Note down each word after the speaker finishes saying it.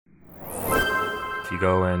If you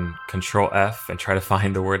go and Control F and try to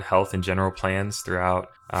find the word health in general plans throughout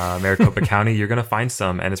Maricopa County, you're going to find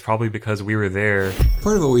some. And it's probably because we were there.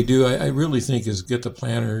 Part of what we do, I really think, is get the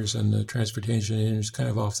planners and the transportation engineers kind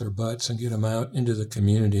of off their butts and get them out into the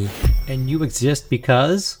community. And you exist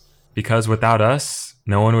because? Because without us,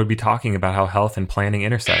 no one would be talking about how health and planning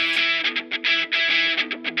intersect.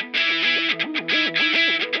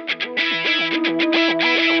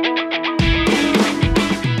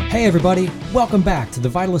 Hey everybody, welcome back to the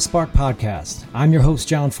Vitalist Spark podcast. I'm your host,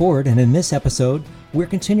 John Ford, and in this episode, we're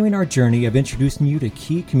continuing our journey of introducing you to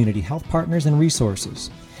key community health partners and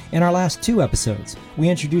resources. In our last two episodes, we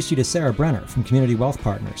introduced you to Sarah Brenner from Community Wealth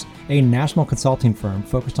Partners, a national consulting firm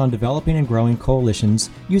focused on developing and growing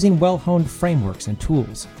coalitions using well-honed frameworks and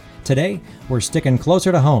tools. Today, we're sticking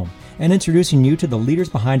closer to home and introducing you to the leaders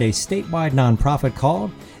behind a statewide nonprofit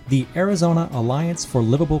called the Arizona Alliance for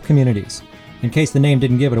Livable Communities. In case the name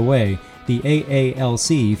didn't give it away, the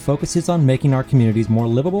AALC focuses on making our communities more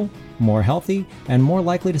livable, more healthy, and more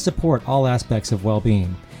likely to support all aspects of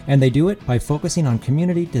well-being. And they do it by focusing on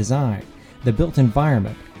community design, the built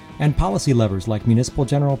environment, and policy levers like municipal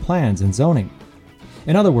general plans and zoning.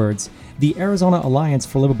 In other words, the Arizona Alliance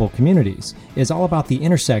for Livable Communities is all about the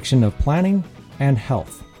intersection of planning and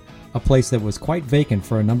health, a place that was quite vacant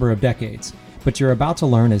for a number of decades, but you're about to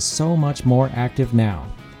learn is so much more active now.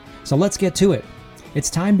 So let's get to it.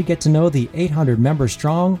 It's time to get to know the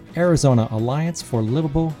 800-member-strong Arizona Alliance for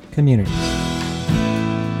Livable Communities.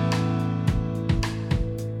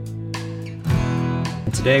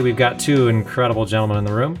 And today we've got two incredible gentlemen in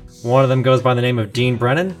the room. One of them goes by the name of Dean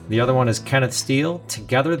Brennan. The other one is Kenneth Steele.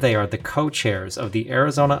 Together they are the co-chairs of the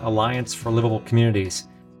Arizona Alliance for Livable Communities.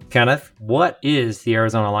 Kenneth, what is the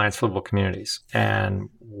Arizona Alliance for Livable Communities? And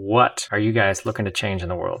what are you guys looking to change in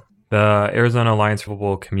the world? The Arizona Alliance for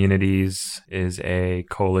Livable Communities is a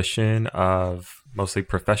coalition of mostly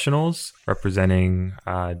professionals representing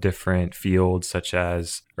different fields such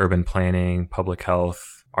as urban planning, public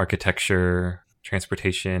health, architecture,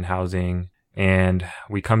 transportation, housing. And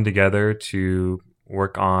we come together to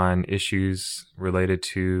work on issues related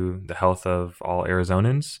to the health of all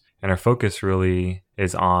Arizonans. And our focus really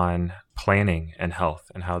is on planning and health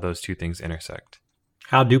and how those two things intersect.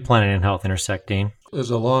 How do planning and health intersect, Dean? There's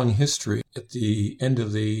a long history. At the end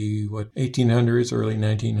of the 1800s, early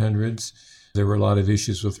 1900s, there were a lot of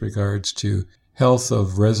issues with regards to health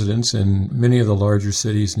of residents in many of the larger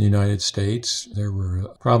cities in the United States. There were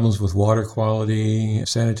problems with water quality,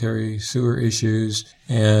 sanitary sewer issues,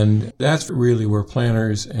 and that's really where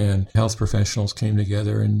planners and health professionals came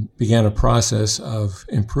together and began a process of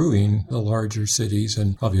improving the larger cities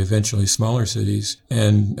and probably eventually smaller cities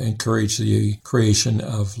and encourage the creation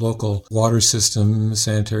of local water systems,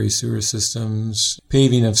 sanitary sewer systems,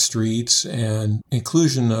 paving of streets, and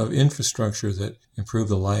inclusion of infrastructure that improve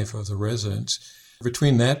the life of the residents.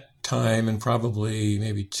 Between that time and probably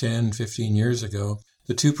maybe 10, 15 years ago,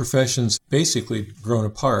 the two professions basically grown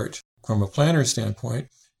apart. From a planner standpoint,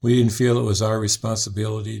 we didn't feel it was our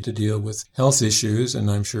responsibility to deal with health issues, and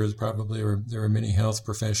I'm sure there were many health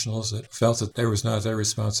professionals that felt that there was not their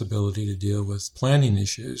responsibility to deal with planning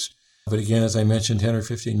issues. But again, as I mentioned 10 or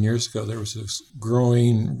 15 years ago, there was this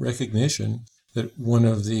growing recognition that one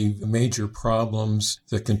of the major problems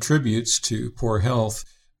that contributes to poor health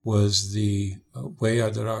was the way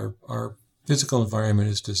that our physical environment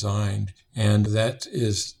is designed. And that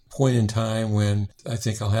is a point in time when I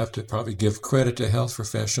think I'll have to probably give credit to health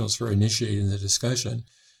professionals for initiating the discussion.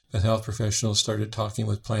 But health professionals started talking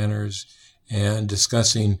with planners and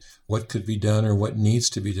discussing what could be done or what needs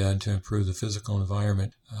to be done to improve the physical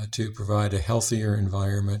environment, to provide a healthier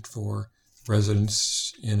environment for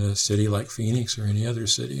residents in a city like Phoenix or any other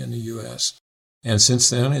city in the U.S. And since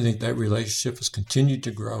then, I think that relationship has continued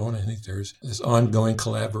to grow, and I think there's this ongoing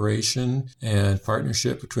collaboration and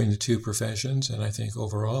partnership between the two professions, and I think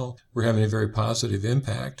overall we're having a very positive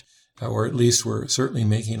impact, or at least we're certainly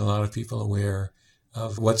making a lot of people aware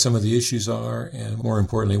of what some of the issues are, and more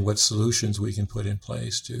importantly, what solutions we can put in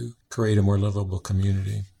place to create a more livable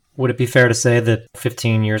community. Would it be fair to say that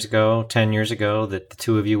 15 years ago, 10 years ago, that the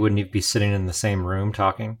two of you wouldn't even be sitting in the same room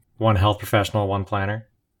talking? One health professional, one planner?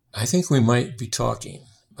 I think we might be talking,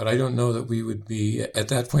 but I don't know that we would be, at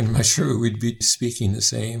that point, I'm not sure we'd be speaking the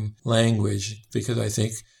same language, because I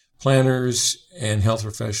think planners and health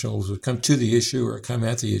professionals would come to the issue or come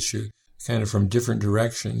at the issue kind of from different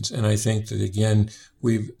directions. And I think that, again,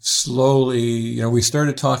 we've slowly, we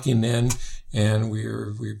started talking then, And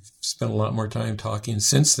we've spent a lot more time talking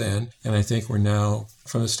since then. And I think we're now,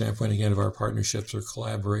 from the standpoint, again, of our partnerships or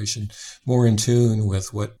collaboration, more in tune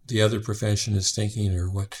with what the other profession is thinking or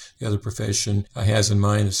what the other profession has in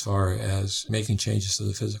mind as far as making changes to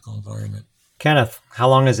the physical environment. Kenneth, how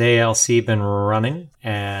long has AALC been running?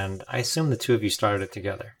 And I assume the two of you started it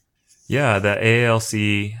together. Yeah, the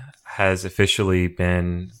AALC has officially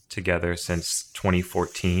been together since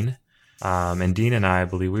 2014. And Dean and I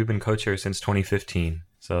believe we've been co-chairs since 2015.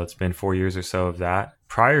 So it's been 4 years or so of that.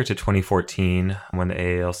 Prior to 2014, when the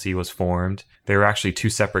AALC was formed, there were actually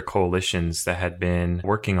two separate coalitions that had been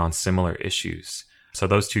working on similar issues. So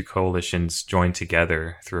those two coalitions joined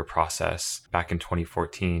together through a process back in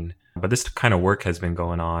 2014. But this kind of work has been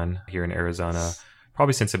going on here in Arizona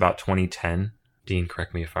probably since about 2010. Dean,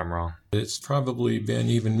 correct me if I'm wrong. It's probably been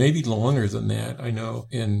even maybe longer than that. I know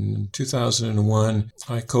in 2001,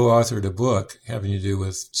 I co-authored a book having to do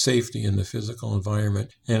with safety in the physical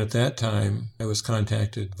environment. And at that time, I was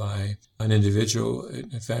contacted by an individual,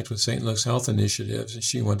 in fact, with St. Luke's Health Initiatives, and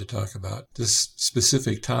she wanted to talk about this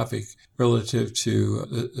specific topic relative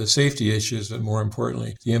to the safety issues, but more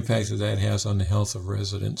importantly, the impact that has on the health of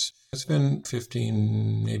residents. It's been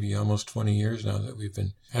 15, maybe almost 20 years now that we've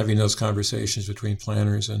been having those conversations between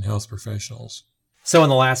planners and health professionals. So in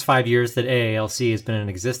the last 5 years that AALC has been in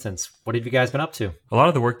existence, what have you guys been up to? A lot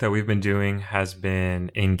of the work that we've been doing has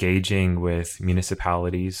been engaging with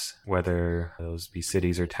municipalities, whether those be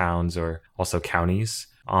cities or towns or also counties,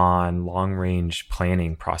 on long-range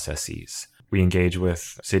planning processes. We engage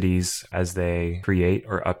with cities as they create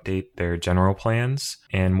or update their general plans.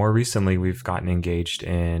 And more recently, we've gotten engaged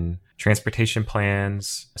in transportation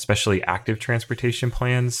plans, especially active transportation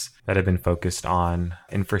plans that have been focused on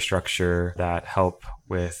infrastructure that help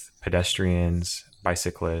with pedestrians,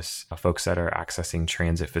 bicyclists, folks that are accessing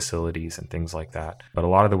transit facilities and things like that. But a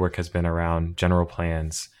lot of the work has been around general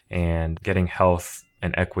plans and getting health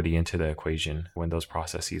and equity into the equation when those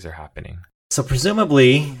processes are happening. So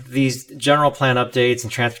presumably these general plan updates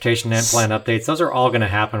and transportation plan updates, those are all going to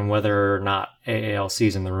happen whether or not AALC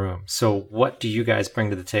is in the room. So what do you guys bring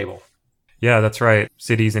to the table? Yeah, that's right.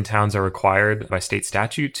 Cities and towns are required by state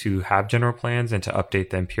statute to have general plans and to update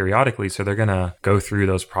them periodically. So they're going to go through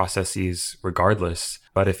those processes regardless.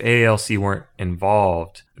 But if AALC weren't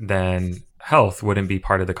involved, then health wouldn't be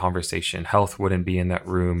part of the conversation. Health wouldn't be in that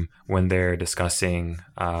room when they're discussing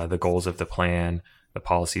the goals of the plan, the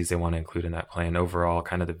policies they want to include in that plan, overall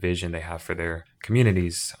kind of the vision they have for their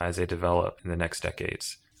communities as they develop in the next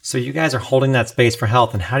decades. So you guys are holding that space for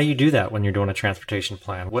health. And how do you do that when you're doing a transportation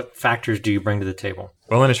plan? What factors do you bring to the table?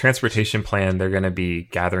 Well, in a transportation plan, they're going to be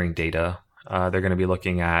gathering data. They're going to be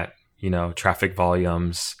looking at, traffic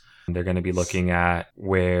volumes. They're going to be looking at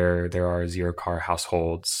where there are zero car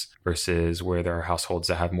households versus where there are households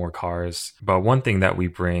that have more cars. But one thing that we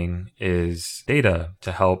bring is data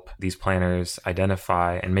to help these planners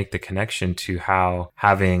identify and make the connection to how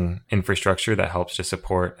having infrastructure that helps to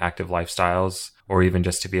support active lifestyles or even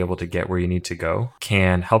just to be able to get where you need to go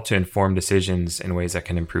can help to inform decisions in ways that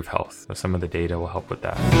can improve health. So some of the data will help with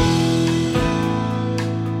that.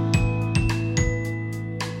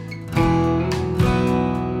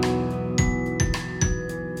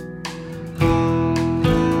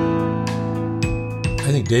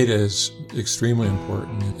 I think data is extremely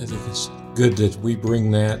important. I think it's good that we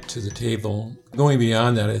bring that to the table. Going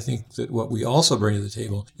beyond that, I think that what we also bring to the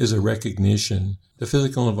table is a recognition, the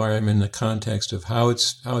physical environment in the context of how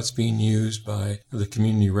it's being used by the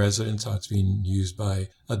community residents, how it's being used by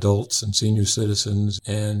adults and senior citizens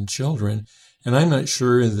and children. And I'm not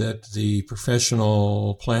sure that the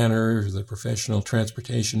professional planners, the professional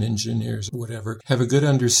transportation engineers, whatever, have a good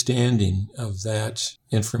understanding of that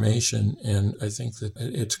information. And I think that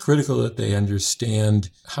it's critical that they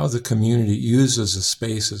understand how the community uses the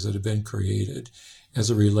spaces that have been created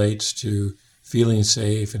as it relates to feeling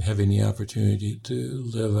safe and having the opportunity to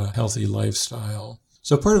live a healthy lifestyle.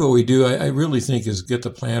 So part of what we do, I really think, is get the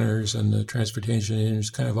planners and the transportation engineers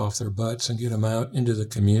kind of off their butts and get them out into the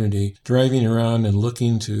community, driving around and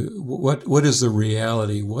looking to what is the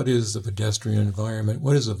reality, what is the pedestrian environment,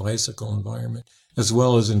 what is the bicycle environment, as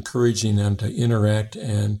well as encouraging them to interact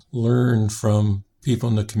and learn from people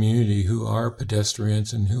in the community who are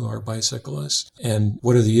pedestrians and who are bicyclists, and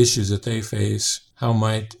what are the issues that they face. How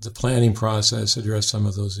might the planning process address some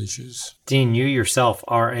of those issues? Dean, you yourself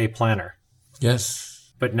are a planner. Yes.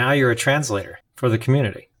 But now you're a translator for the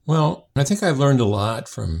community. Well, I think I've learned a lot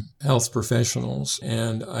from health professionals,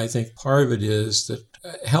 and I think part of it is that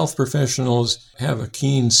health professionals have a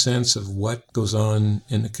keen sense of what goes on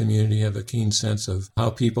in the community, have a keen sense of how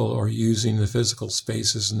people are using the physical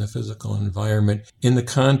spaces and the physical environment in the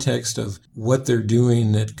context of what they're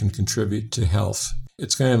doing that can contribute to health.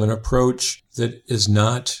 It's kind of an approach that is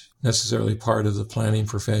not necessarily part of the planning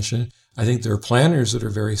profession. I think there are planners that are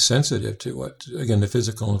very sensitive to what, again, the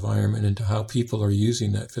physical environment and to how people are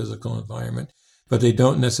using that physical environment, but they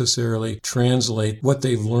don't necessarily translate what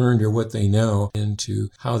they've learned or what they know into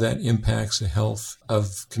how that impacts the health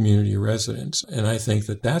of community residents. And I think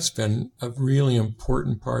that that's been a really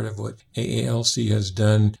important part of what AALC has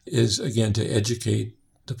done is, again, to educate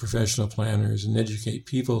the professional planners and educate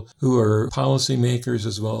people who are policymakers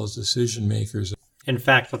as well as decision makers. In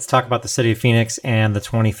fact, let's talk about the City of Phoenix and the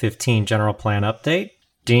 2015 General Plan Update.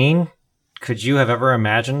 Dean, could you have ever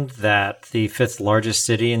imagined that the fifth largest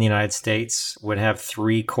city in the United States would have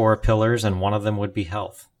 3 core pillars and one of them would be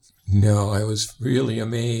health? No, I was really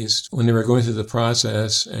amazed when they were going through the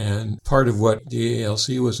process, and part of what the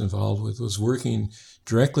AALC was involved with was working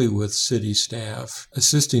directly with city staff,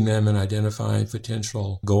 assisting them in identifying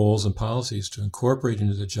potential goals and policies to incorporate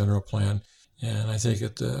into the general plan. And I think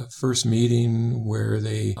at the first meeting where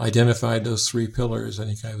they identified those 3 pillars, I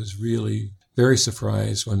think I was really very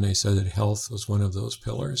surprised when they said that health was one of those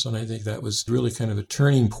pillars. And I think that was really kind of a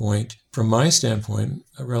turning point from my standpoint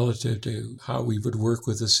relative to how we would work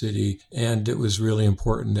with the city. And it was really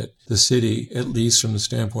important that the city, at least from the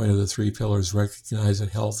standpoint of the 3 pillars, recognized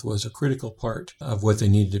that health was a critical part of what they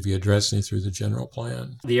needed to be addressing through the general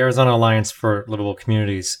plan. The Arizona Alliance for Livable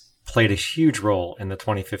Communities played a huge role in the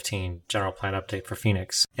 2015 General Plan Update for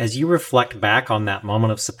Phoenix. As you reflect back on that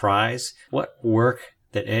moment of surprise, what work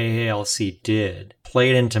that AALC did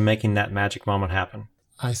played into making that magic moment happen?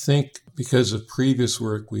 I think because of previous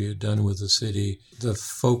work we had done with the city, the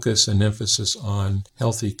focus and emphasis on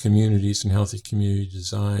healthy communities and healthy community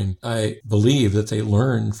design, I believe that they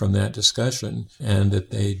learned from that discussion and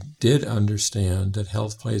that they did understand that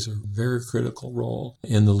health plays a very critical role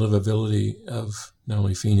in the livability of not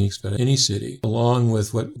only Phoenix, but any city, along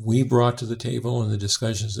with what we brought to the table and the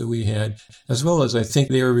discussions that we had, as well as I think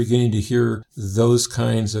they were beginning to hear those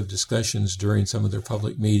kinds of discussions during some of their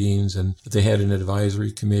public meetings, and they had an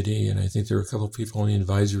advisory committee, and I think there were a couple of people on the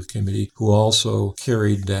advisory committee who also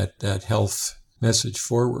carried that health message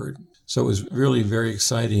forward. So it was really very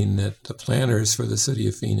exciting that the planners for the city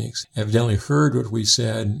of Phoenix evidently heard what we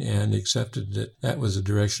said and accepted that that was the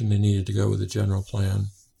direction they needed to go with the general plan.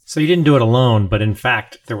 So you didn't do it alone, but in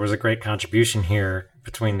fact, there was a great contribution here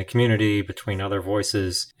between the community, between other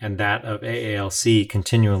voices, and that of AALC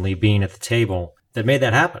continually being at the table that made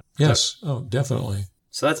that happen. Yes, oh, definitely.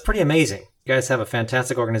 So that's pretty amazing. You guys have a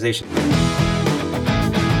fantastic organization.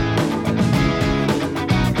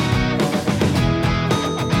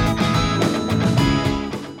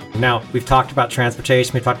 Now, we've talked about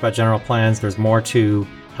transportation, we've talked about general plans. There's more to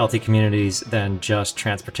healthy communities than just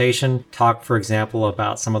transportation. Talk, for example,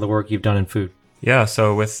 about some of the work you've done in food. Yeah,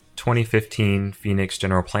 so with 2015 Phoenix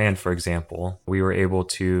General Plan, for example, we were able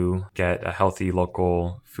to get a healthy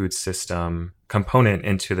local food system component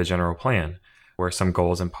into the general plan, where some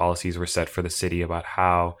goals and policies were set for the city about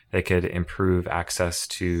how they could improve access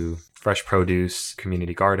to fresh produce,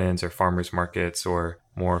 community gardens or farmers markets, or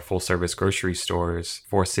more full-service grocery stores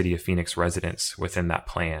for City of Phoenix residents within that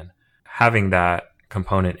plan. Having that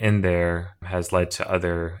component in there has led to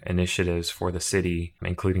other initiatives for the city,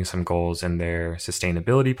 including some goals in their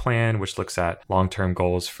sustainability plan, which looks at long-term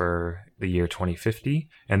goals for the year 2050.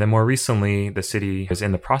 And then more recently, the city is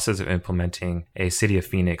in the process of implementing a City of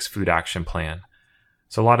Phoenix food action plan.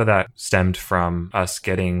 So a lot of that stemmed from us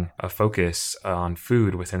getting a focus on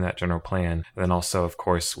food within that general plan. And then also, of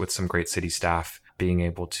course, with some great city staff being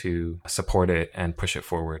able to support it and push it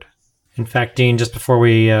forward. In fact, Dean, just before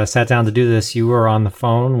we sat down to do this, you were on the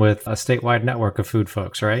phone with a statewide network of food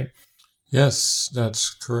folks, right? Yes,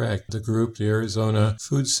 that's correct. The group, the Arizona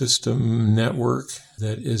Food System Network,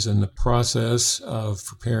 that is in the process of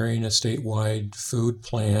preparing a statewide food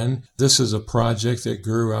plan. This is a project that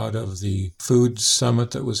grew out of the food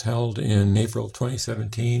summit that was held in April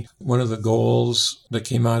 2017. One of the goals that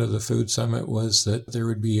came out of the food summit was that there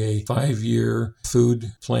would be a 5-year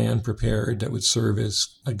food plan prepared that would serve as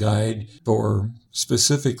a guide for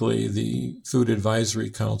specifically the Food Advisory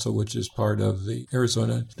Council, which is part of the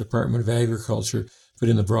Arizona Department of Agriculture, but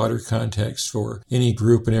in the broader context for any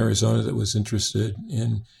group in Arizona that was interested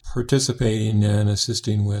in participating and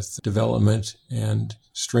assisting with development and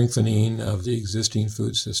strengthening of the existing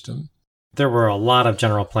food system. There were a lot of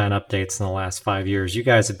general plan updates in the last 5 years. You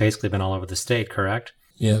guys have basically been all over the state, correct?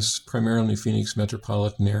 Yes, primarily Phoenix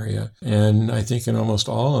metropolitan area. And I think in almost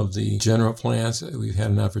all of the general plans that we've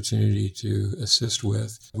had an opportunity to assist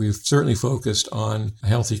with, we've certainly focused on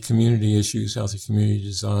healthy community issues, healthy community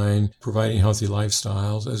design, providing healthy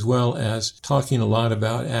lifestyles, as well as talking a lot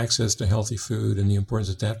about access to healthy food and the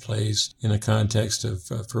importance that plays in the context of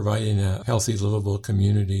providing a healthy, livable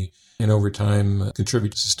community and over time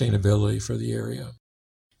contribute to sustainability for the area.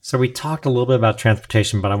 So we talked a little bit about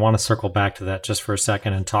transportation, but I want to circle back to that just for a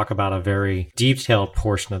second and talk about a very detailed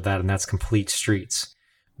portion of that, and that's complete streets,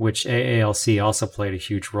 which AALC also played a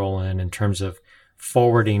huge role in terms of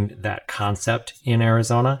forwarding that concept in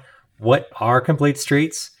Arizona. What are complete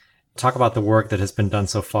streets? Talk about the work that has been done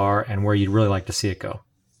so far and where you'd really like to see it go.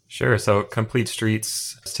 Sure. So complete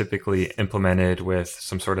streets is typically implemented with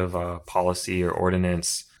some sort of a policy or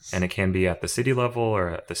ordinance, and it can be at the city level or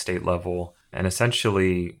at the state level. And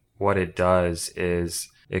essentially what it does is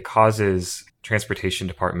it causes transportation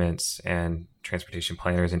departments and transportation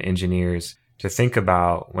planners and engineers to think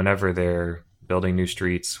about whenever they're building new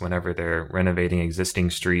streets, whenever they're renovating existing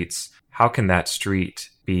streets, how can that street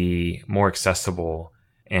be more accessible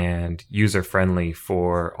and user-friendly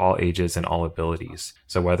for all ages and all abilities.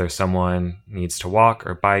 So whether someone needs to walk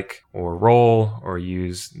or bike or roll or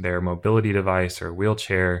use their mobility device or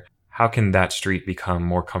wheelchair, how can that street become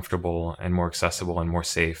more comfortable and more accessible and more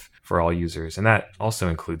safe for all users? And that also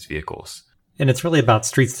includes vehicles. And it's really about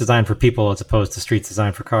streets designed for people as opposed to streets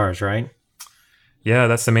designed for cars, right? Yeah,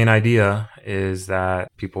 that's the main idea, is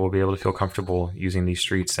that people will be able to feel comfortable using these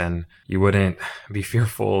streets and you wouldn't be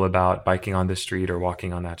fearful about biking on this street or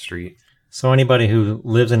walking on that street. So anybody who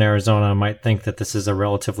lives in Arizona might think that this is a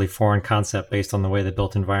relatively foreign concept based on the way the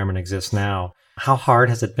built environment exists now. How hard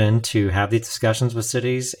has it been to have these discussions with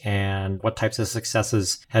cities, and what types of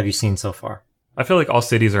successes have you seen so far? I feel like all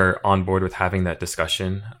cities are on board with having that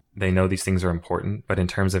discussion. They know these things are important, but in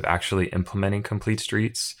terms of actually implementing complete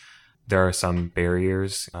streets, there are some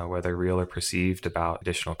barriers, whether real or perceived, about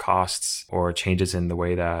additional costs or changes in the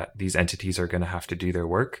way that these entities are going to have to do their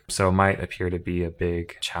work. So it might appear to be a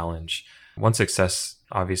big challenge. One success,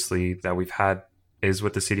 obviously, that we've had is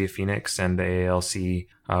with the City of Phoenix, and the AALC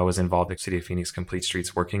was involved in the City of Phoenix Complete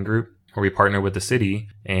Streets Working Group, where we partnered with the city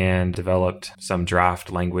and developed some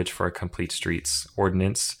draft language for a Complete Streets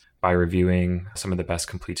ordinance by reviewing some of the best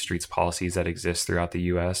complete streets policies that exist throughout the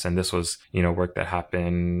U.S. And this was, work that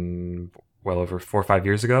happened well over 4 or 5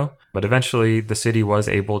 years ago. But eventually the city was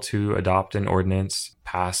able to adopt an ordinance,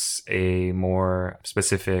 pass a more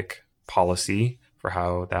specific policy for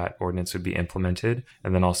how that ordinance would be implemented,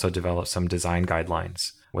 and then also develop some design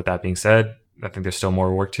guidelines. With that being said, I think there's still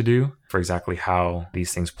more work to do for exactly how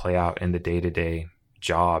these things play out in the day-to-day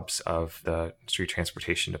jobs of the street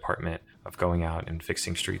transportation department, of going out and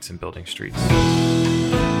fixing streets and building streets.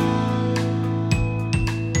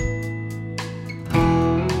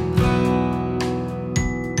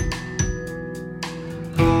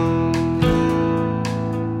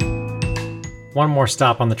 One more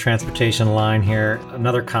stop on the transportation line here.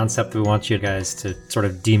 Another concept we want you guys to sort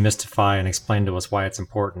of demystify and explain to us why it's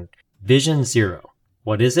important. Vision Zero.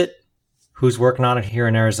 What is it? Who's working on it here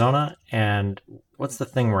in Arizona? And what's the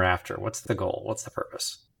thing we're after? What's the goal? What's the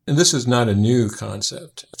purpose? And this is not a new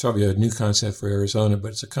concept. It's probably a new concept for Arizona, but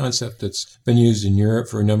it's a concept that's been used in Europe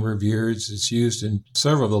for a number of years. It's used in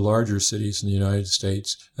several of the larger cities in the United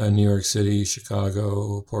States, New York City,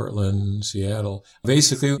 Chicago, Portland, Seattle.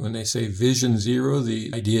 Basically, when they say Vision Zero,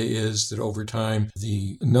 the idea is that over time,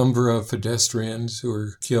 the number of pedestrians who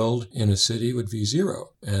are killed in a city would be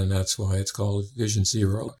zero. And that's why it's called Vision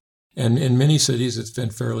Zero. And in many cities, it's been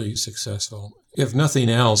fairly successful. If nothing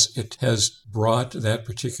else, it has brought that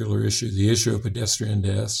particular issue, the issue of pedestrian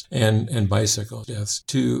deaths and bicycle deaths,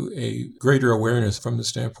 to a greater awareness from the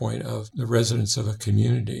standpoint of the residents of a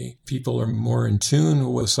community. People are more in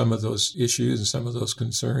tune with some of those issues and some of those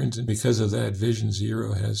concerns. And because of that, Vision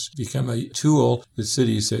Zero has become a tool that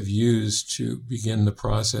cities have used to begin the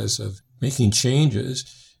process of making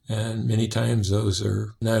changes. And many times those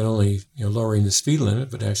are not only lowering the speed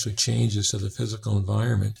limit, but actually changes to the physical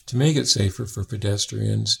environment to make it safer for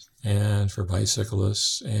pedestrians and for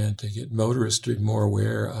bicyclists, and to get motorists to be more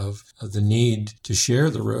aware of the need to share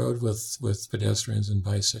the road with pedestrians and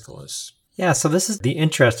bicyclists. Yeah, so this is the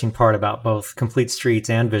interesting part about both Complete Streets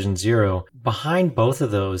and Vision Zero. Behind both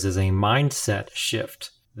of those is a mindset shift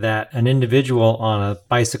that an individual on a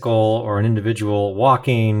bicycle or an individual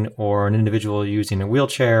walking or an individual using a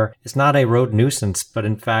wheelchair is not a road nuisance, but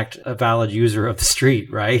in fact a valid user of the street,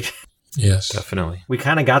 right? Yes, definitely. We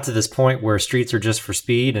kind of got to this point where streets are just for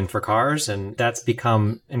speed and for cars, and that's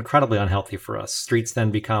become incredibly unhealthy for us. Streets then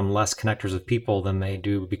become less connectors of people than they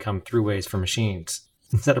do become throughways for machines.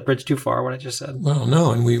 Is that a bridge too far, what I just said? Well,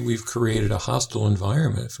 no, and we've created a hostile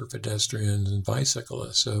environment for pedestrians and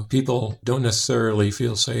bicyclists. So people don't necessarily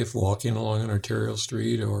feel safe walking along an arterial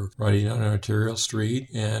street or riding on an arterial street.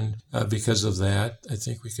 And because of that, I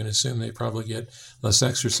think we can assume they probably get less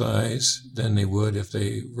exercise than they would if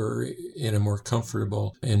they were in a more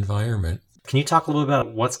comfortable environment. Can you talk a little bit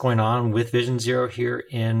about what's going on with Vision Zero here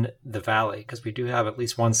in the Valley? Because we do have at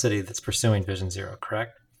least one city that's pursuing Vision Zero,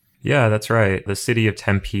 correct? Yeah, that's right. The city of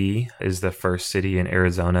Tempe is the first city in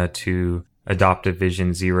Arizona to adopt a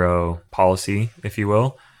Vision Zero policy, if you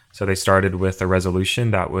will. So they started with a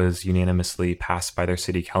resolution that was unanimously passed by their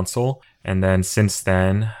city council. And then since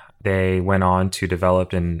then, they went on to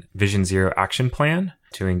develop a Vision Zero action plan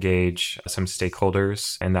to engage some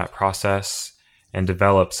stakeholders in that process and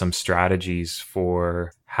develop some strategies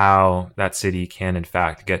for how that city can, in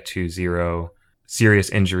fact, get to zero serious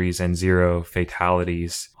injuries and zero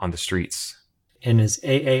fatalities on the streets. And is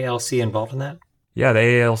AALC involved in that? Yeah, the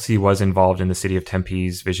AALC was involved in the city of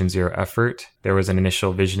Tempe's Vision Zero effort. There was an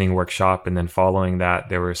initial visioning workshop, and then following that,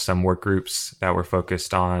 there were some work groups that were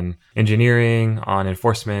focused on engineering, on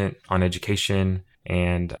enforcement, on education,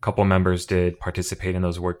 and a couple members did participate in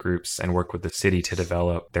those work groups and work with the city to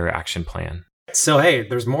develop their action plan. So, hey,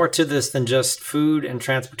 there's more to this than just food and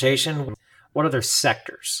transportation. What other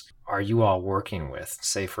sectors are you all working with?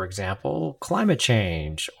 Say, for example, climate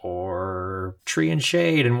change or tree and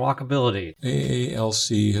shade and walkability.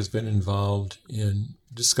 AALC has been involved in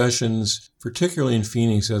discussions, particularly in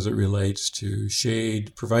Phoenix as it relates to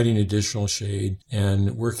shade, providing additional shade,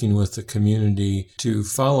 and working with the community to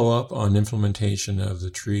follow up on implementation of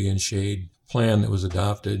the tree and shade plan that was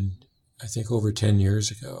adopted, I think, over 10 years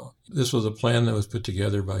ago. This was a plan that was put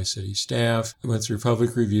together by city staff. It went through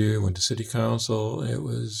public review, went to city council. It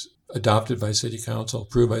was adopted by city council,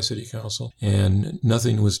 approved by city council, and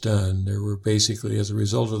nothing was done. There were basically, as a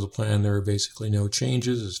result of the plan, there were basically no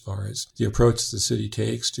changes as far as the approach the city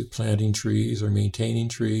takes to planting trees or maintaining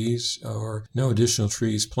trees, or no additional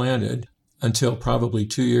trees planted. Until probably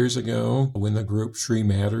 2 years ago, when the group Tree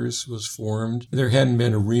Matters was formed, there hadn't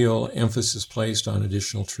been a real emphasis placed on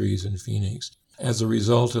additional trees in Phoenix. As a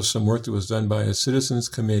result of some work that was done by a citizens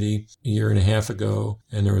committee a year and a half ago,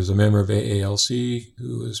 and there was a member of AALC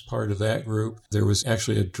who was part of that group, there was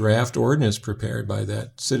actually a draft ordinance prepared by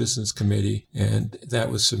that citizens committee, and that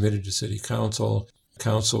was submitted to city council.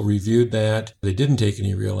 Council reviewed that. They didn't take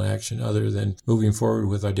any real action other than moving forward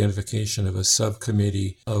with identification of a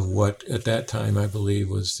subcommittee of what at that time I believe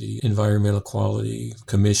was the Environmental Quality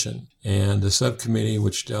Commission. And the subcommittee,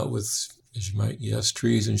 which dealt with, as you might guess,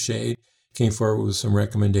 trees and shade, came forward with some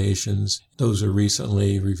recommendations. Those are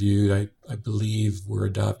recently reviewed, I believe were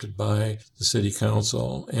adopted by the city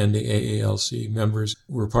council, and the AALC members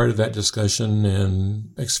were part of that discussion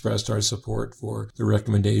and expressed our support for the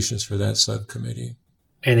recommendations for that subcommittee.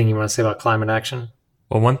 Anything you want to say about climate action?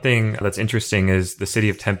 Well, one thing that's interesting is the city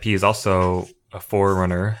of Tempe is also a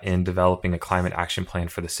forerunner in developing a climate action plan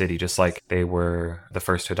for the city, just like they were the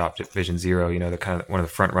first to adopt Vision Zero. You know, they're kind of one of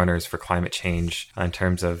the front runners for climate change in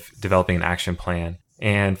terms of developing an action plan.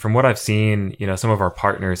 And from what I've seen, you know, some of our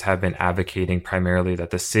partners have been advocating primarily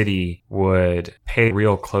that the city would pay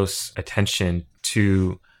real close attention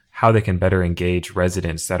to how they can better engage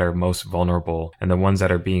residents that are most vulnerable and the ones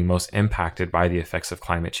that are being most impacted by the effects of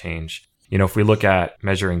climate change. You know, if we look at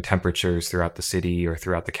measuring temperatures throughout the city or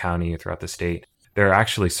throughout the county or throughout the state, there are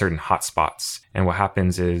actually certain hotspots. And what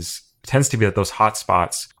happens is, it tends to be that those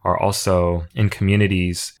hotspots are also in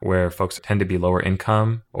communities where folks tend to be lower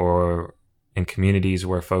income, or in communities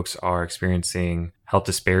where folks are experiencing health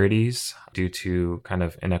disparities due to kind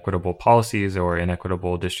of inequitable policies or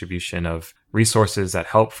inequitable distribution of resources that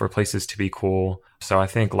help for places to be cool. So I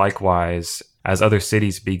think likewise, as other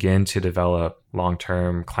cities begin to develop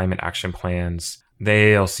long-term climate action plans, the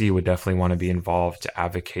AALC would definitely want to be involved to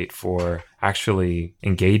advocate for actually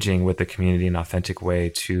engaging with the community in an authentic way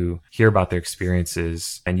to hear about their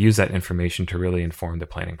experiences and use that information to really inform the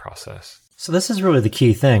planning process. So this is really the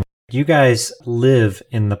key thing. You guys live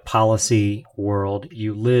in the policy world.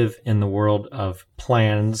 You live in the world of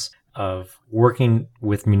plans, of working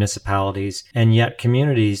with municipalities, and yet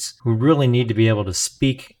communities who really need to be able to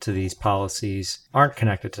speak to these policies aren't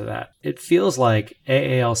connected to that. It feels like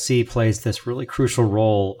AALC plays this really crucial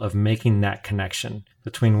role of making that connection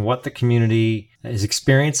between what the community is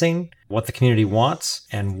experiencing, what the community wants,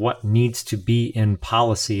 and what needs to be in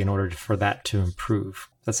policy in order for that to improve.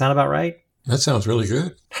 Does that sound about right? That sounds really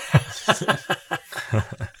good.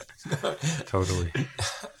 Totally.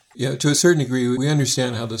 Yeah, to a certain degree, we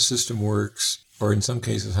understand how the system works. or in some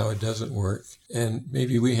cases how it doesn't work. And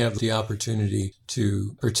maybe we have the opportunity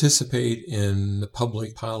to participate in the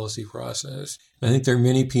public policy process. I think there are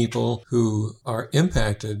many people who are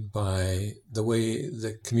impacted by the way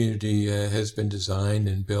the community has been designed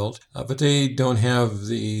and built, but they don't have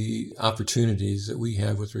the opportunities that we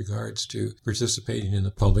have with regards to participating in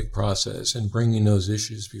the public process and bringing those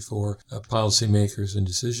issues before policymakers and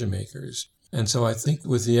decision makers. And so I think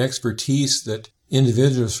with the expertise that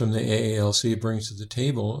individuals from the AALC brings to the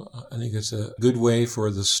table, I think it's a good way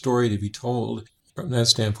for the story to be told. From that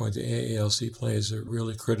standpoint, the AALC plays a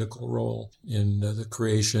really critical role in the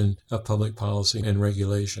creation of public policy and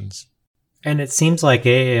regulations. And it seems like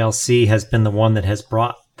AALC has been the one that has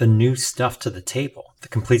brought the new stuff to the table. The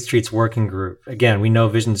Complete Streets Working Group. Again, we know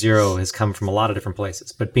Vision Zero has come from a lot of different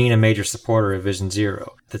places, but being a major supporter of Vision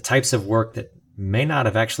Zero, the types of work that may not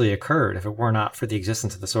have actually occurred if it were not for the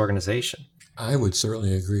existence of this organization. I would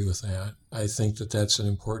certainly agree with that. I think that that's an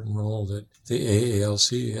important role that the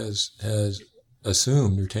AALC has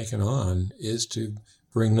assumed or taken on, is to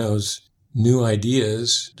bring those new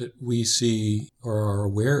ideas that we see or are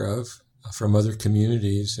aware of from other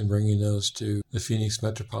communities and bringing those to the Phoenix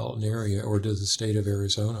metropolitan area or to the state of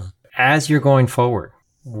Arizona. As you're going forward,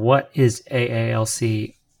 what is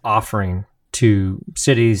AALC offering to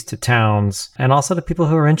cities, to towns, and also to people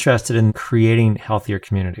who are interested in creating healthier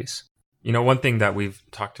communities? You know, one thing that we've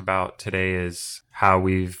talked about today is how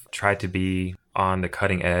we've tried to be on the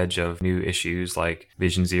cutting edge of new issues like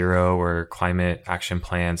Vision Zero or climate action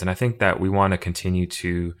plans. And I think that we want to continue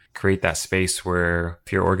to create that space where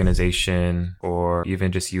if your organization or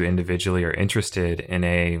even just you individually are interested in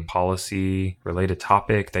a policy related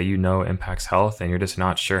topic that you know impacts health and you're just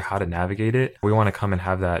not sure how to navigate it, we want to come and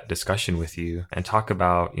have that discussion with you and talk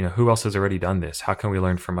about, you know, who else has already done this? How can we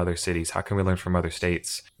learn from other cities? How can we learn from other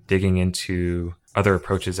states? Digging into other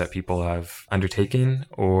approaches that people have undertaken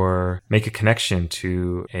or make a connection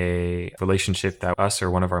to a relationship that us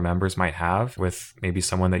or one of our members might have with maybe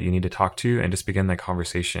someone that you need to talk to and just begin that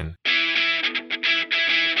conversation.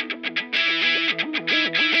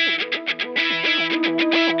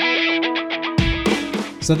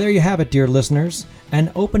 So there you have it, dear listeners,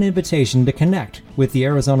 an open invitation to connect with the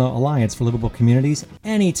Arizona Alliance for Livable Communities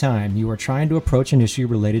anytime you are trying to approach an issue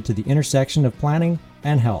related to the intersection of planning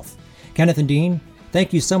and health. Kenneth and Dean,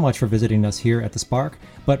 thank you so much for visiting us here at The Spark,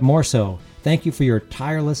 but more so, thank you for your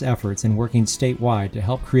tireless efforts in working statewide to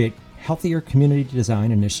help create healthier community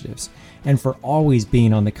design initiatives, and for always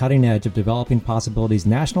being on the cutting edge of developing possibilities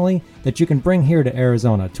nationally that you can bring here to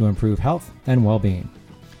Arizona to improve health and well-being.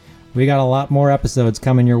 We got a lot more episodes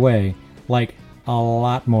coming your way, like a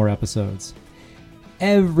lot more episodes.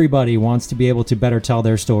 Everybody wants to be able to better tell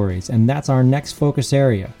their stories, and that's our next focus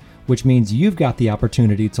area, which means you've got the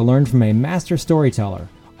opportunity to learn from a master storyteller,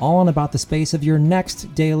 all in about the space of your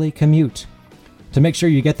next daily commute. To make sure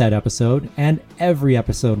you get that episode, and every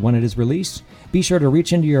episode when it is released, be sure to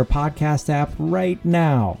reach into your podcast app right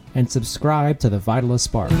now and subscribe to the Vitalist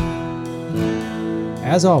Spark.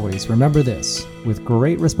 As always, remember this: with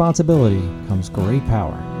great responsibility comes great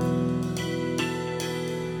power.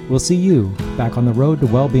 We'll see you back on the road to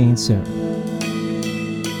well-being soon.